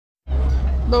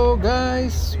Hello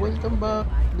guys! Welcome back!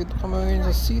 Dito kami ngayon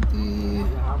sa city.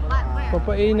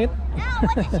 Papainit. What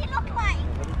does she look like?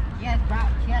 She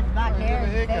has black hair,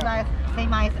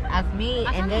 same eyes as me,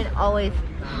 and then always,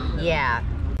 yeah.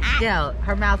 Still,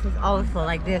 her mouth is also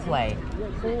like this way.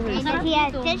 Does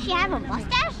she have a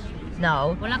mustache?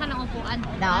 No. Wala ka ng upuan.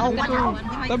 No.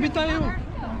 Tabi tayo.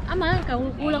 Ama,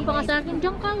 kulang pa ka sa akin.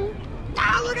 Diyan ka.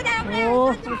 Look at that.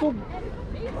 Oo, usog.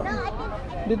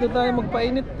 Dito tayo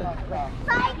magpainit.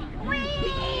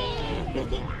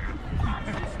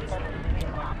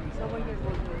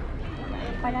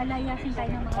 Palalayasin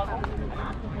tayo ng mga tao.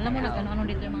 Alam mo na ano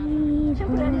dito yung mga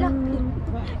Sobrang laki.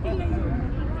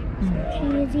 She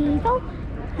is evil.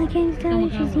 I can't tell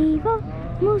she's evil.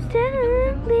 Most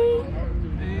definitely.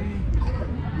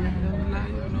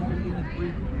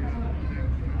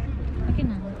 akin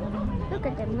na. Look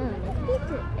at the moon.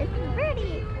 It's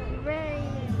pretty. Very.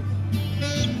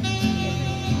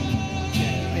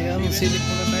 Ayan, silip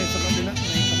muna tayo sa kabila.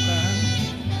 May kantahan.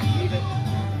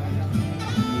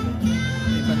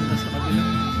 May banda sa kabila.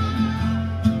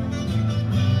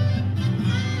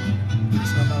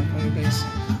 Sama ko kayo guys.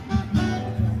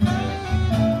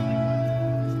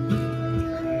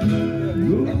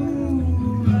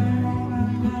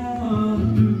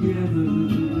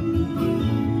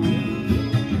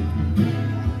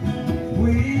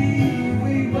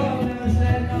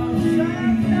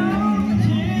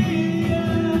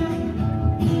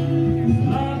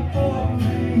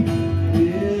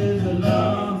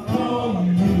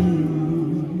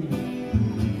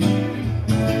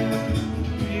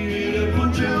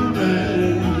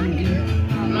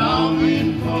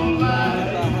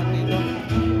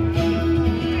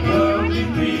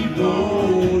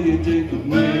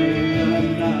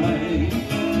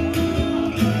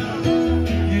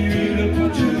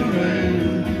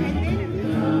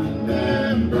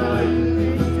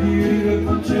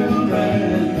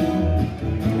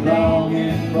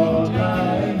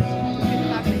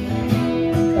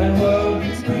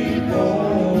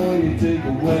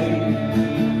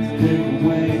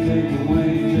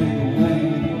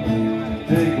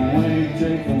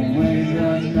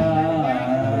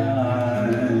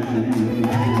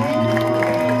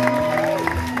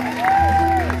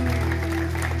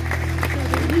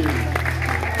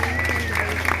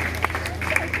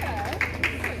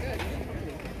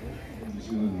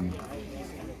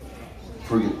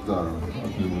 Frigate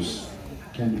News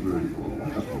Canterbury or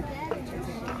Haka,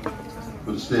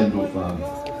 but a standoff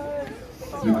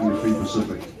nuclear free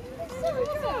Pacific.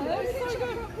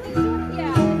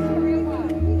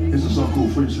 Here's a song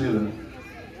called Free Sailor.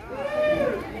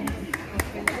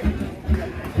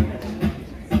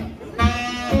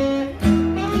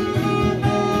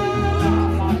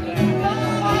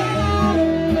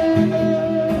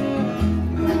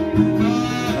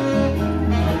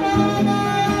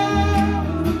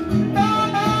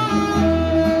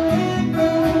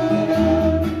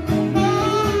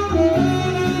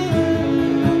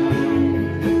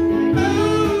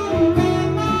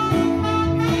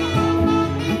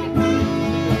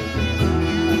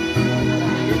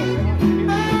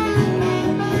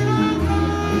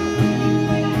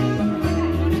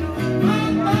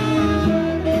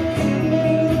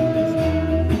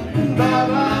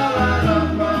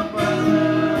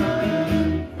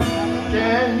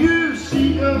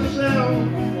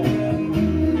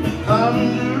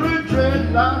 Under a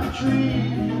dreadlock tree,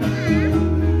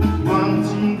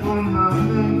 wanting for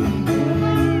nothing.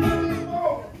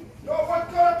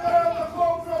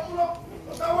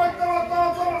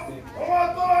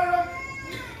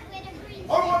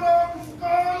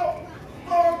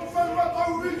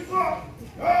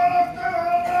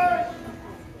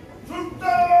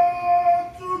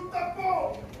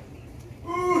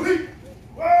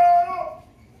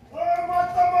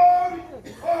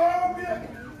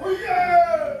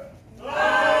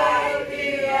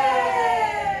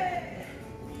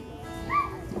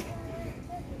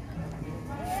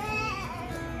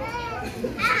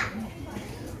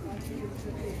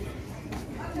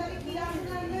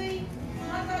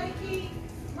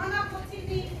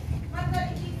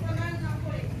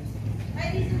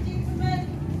 Ladies and gentlemen,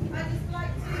 I'd just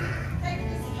like to take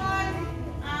this time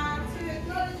to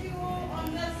acknowledge you all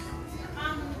on this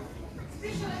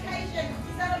special occasion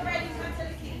celebrating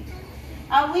Matariki.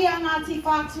 We are Ngāti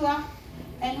Whātua,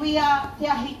 and we are Te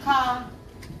Haka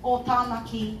o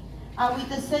Tāmaki.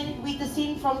 We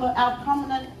descend from our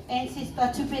prominent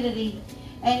ancestor Tupiriri.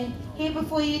 And here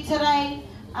before you today,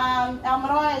 our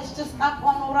marae is just up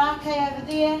on Orake over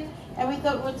there, and we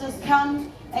thought we'd just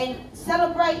come and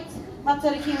celebrate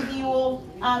Matariki with you all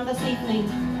this evening.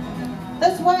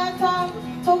 This waiata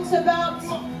talks about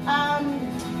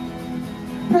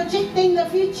projecting the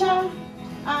future.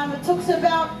 It talks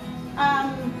about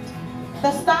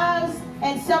the stars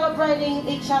and celebrating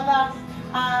each other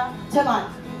tonight.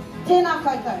 Tēnā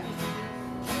koutou.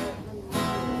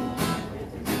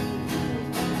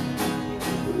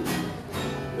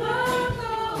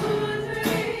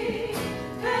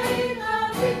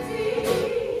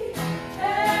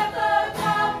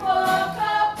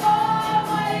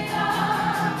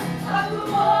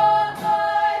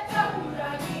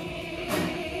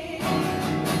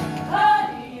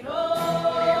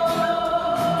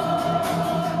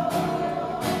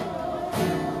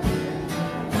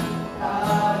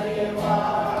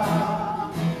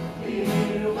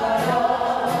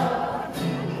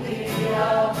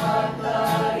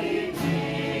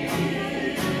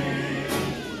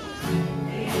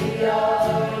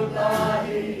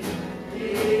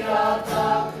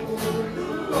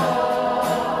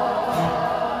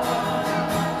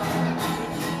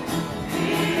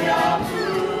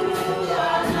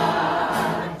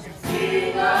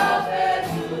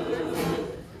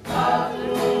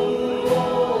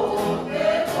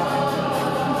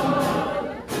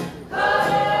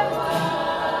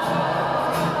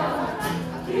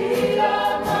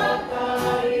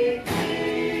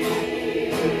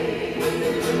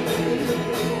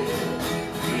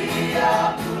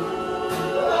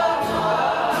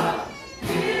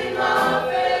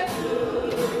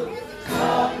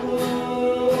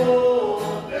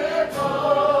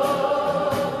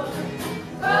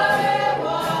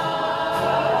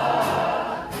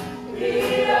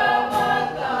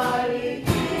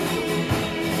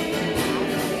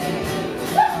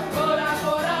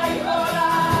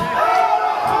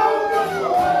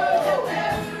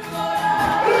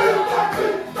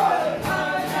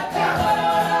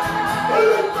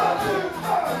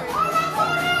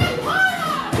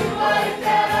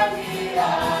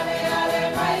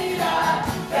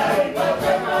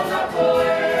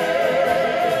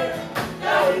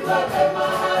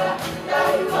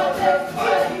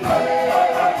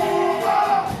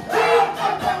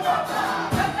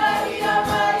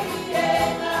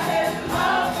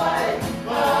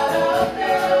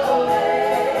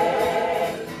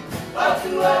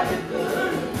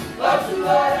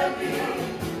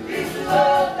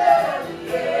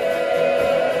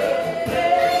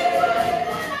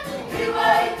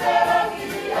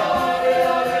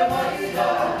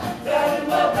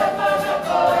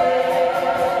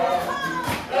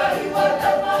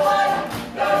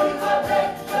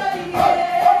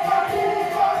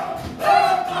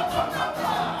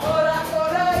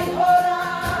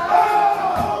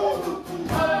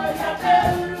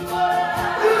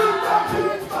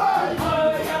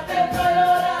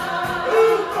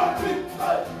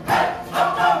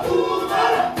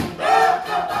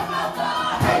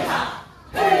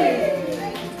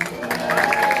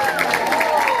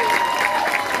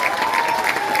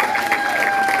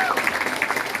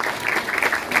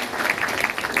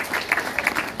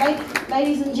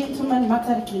 Ladies and gentlemen,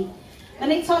 matariki. The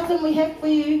next item we have for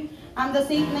you this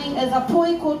evening is a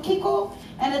poi called kiko,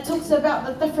 and it talks about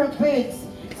the different birds.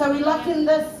 So we liken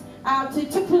this to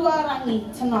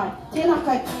tupuarangi tonight. Tēnā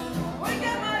koutou.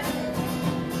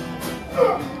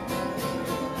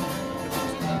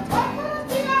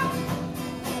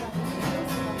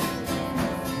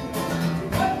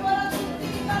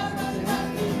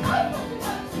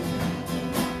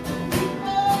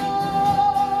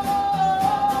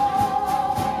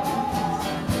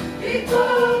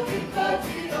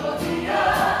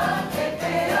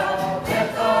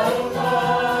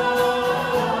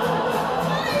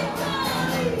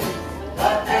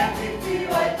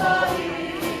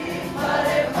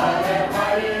 Mare, mare,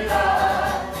 mare.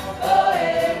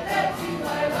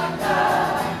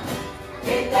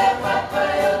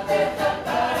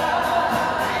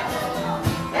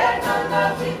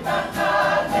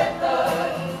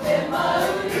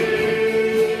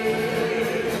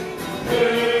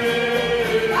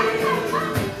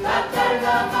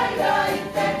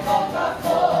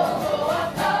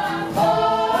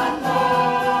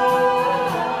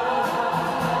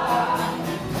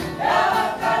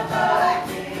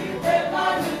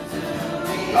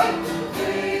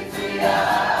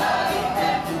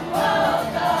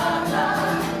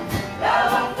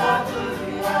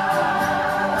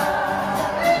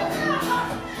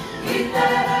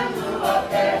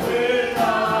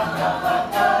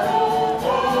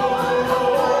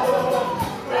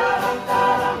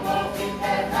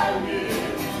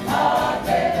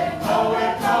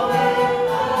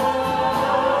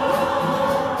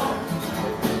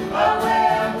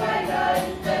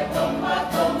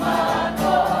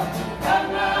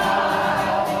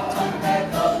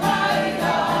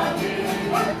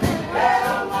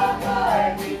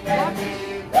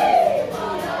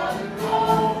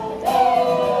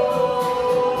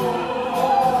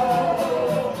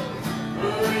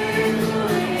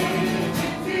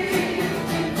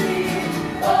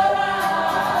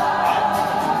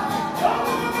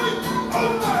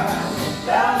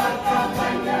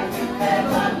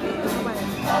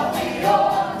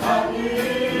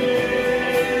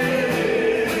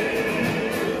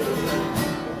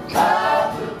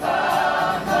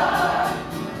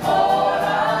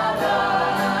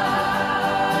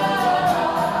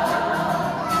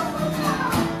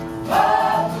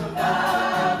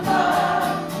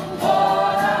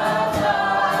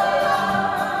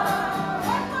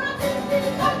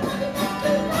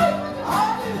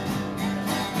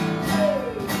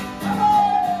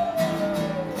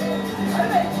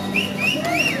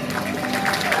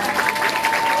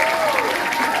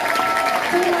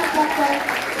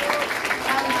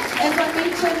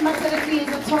 mentioned, Matariki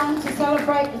is a time to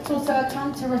celebrate. It's also a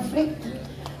time to reflect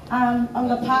on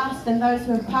the past and those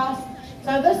who have passed.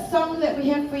 So this song that we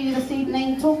have for you this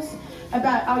evening talks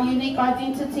about our unique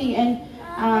identity, and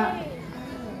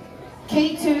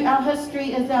key to our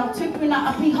history is our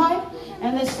tupuna apihai,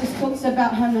 and this just talks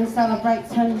about him and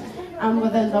celebrates him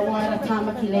within the wider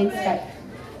Tāmaki landscape.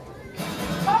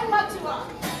 Kai matua.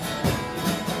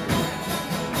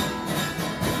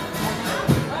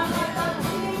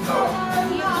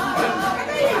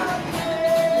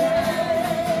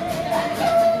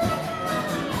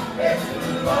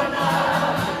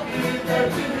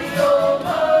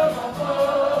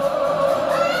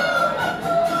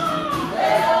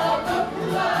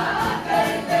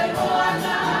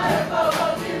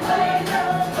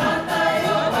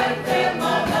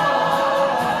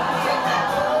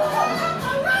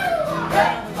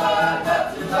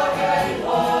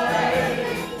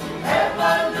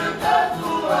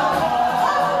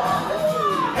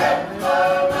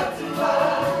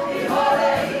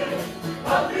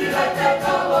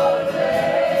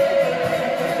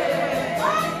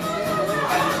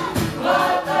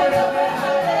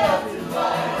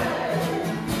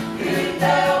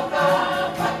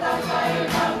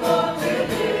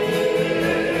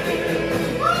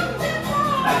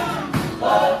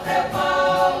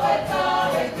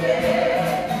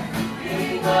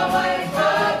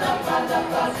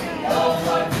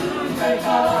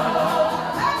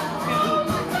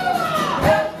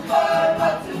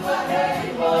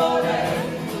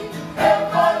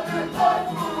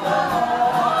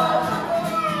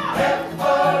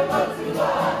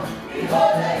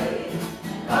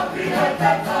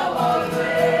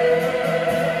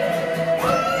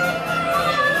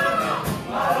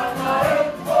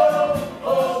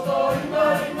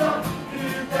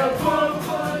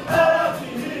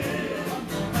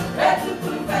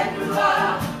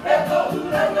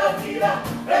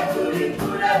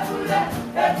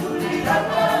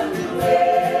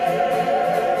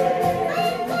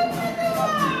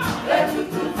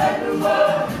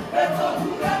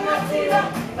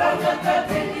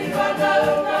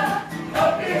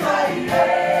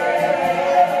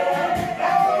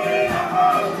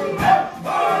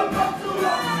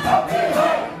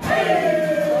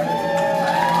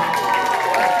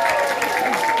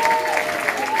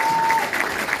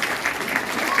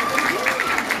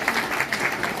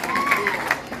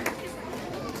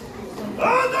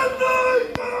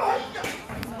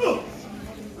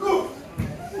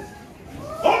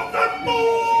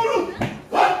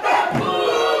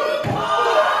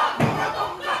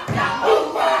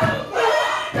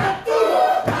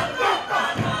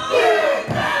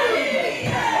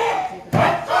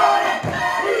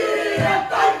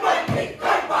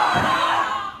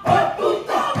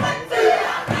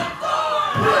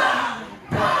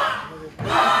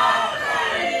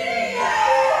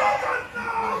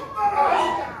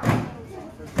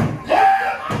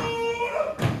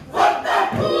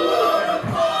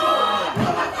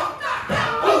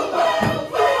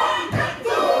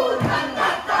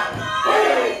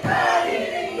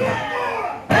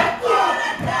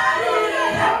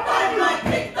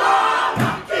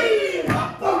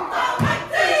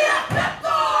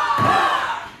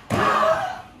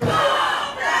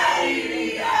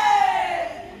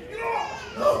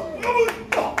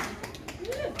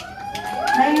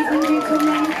 Ladies and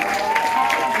gentlemen,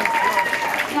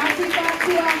 Ngāti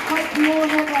Whātua, hope you all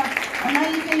have an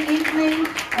amazing evening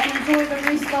and enjoy the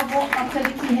rest of what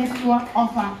Matariki has to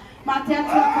offer. Mā te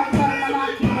atua koutou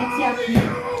manaaki he te aki.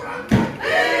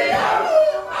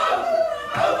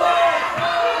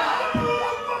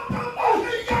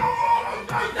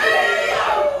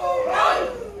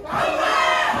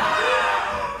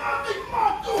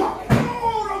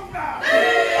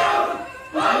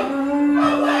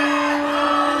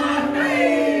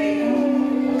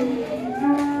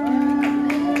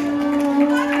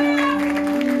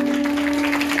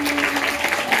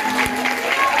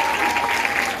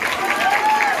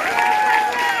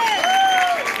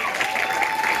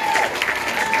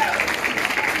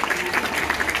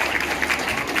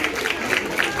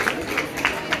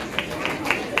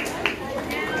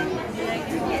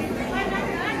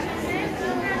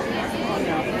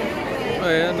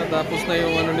 Ayan, natapos na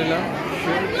yung ano nila.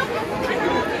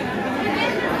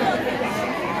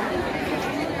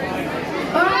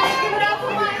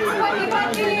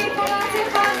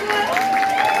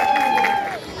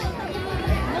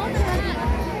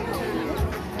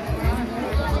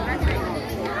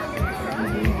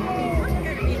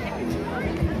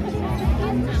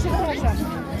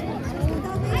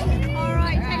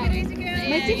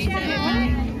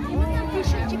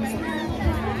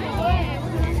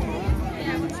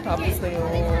 Tapos na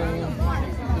yung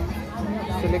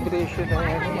celebration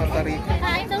ng Matarika.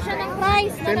 Kain daw siya ng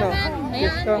rice na Sino? naman.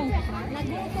 Yes ka?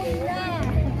 Nagutom na.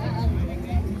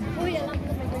 Uy, alam ko.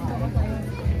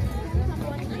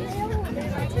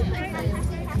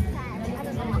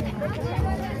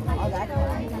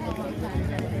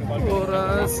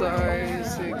 Oras ay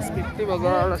 6:50.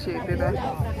 Mag-alas 7 na.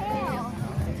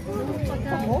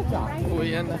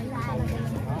 Uwi na.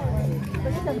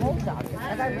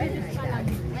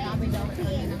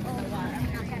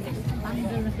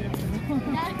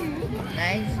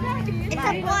 Nice. It's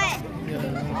a boy.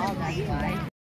 Yan. Oh, that's why.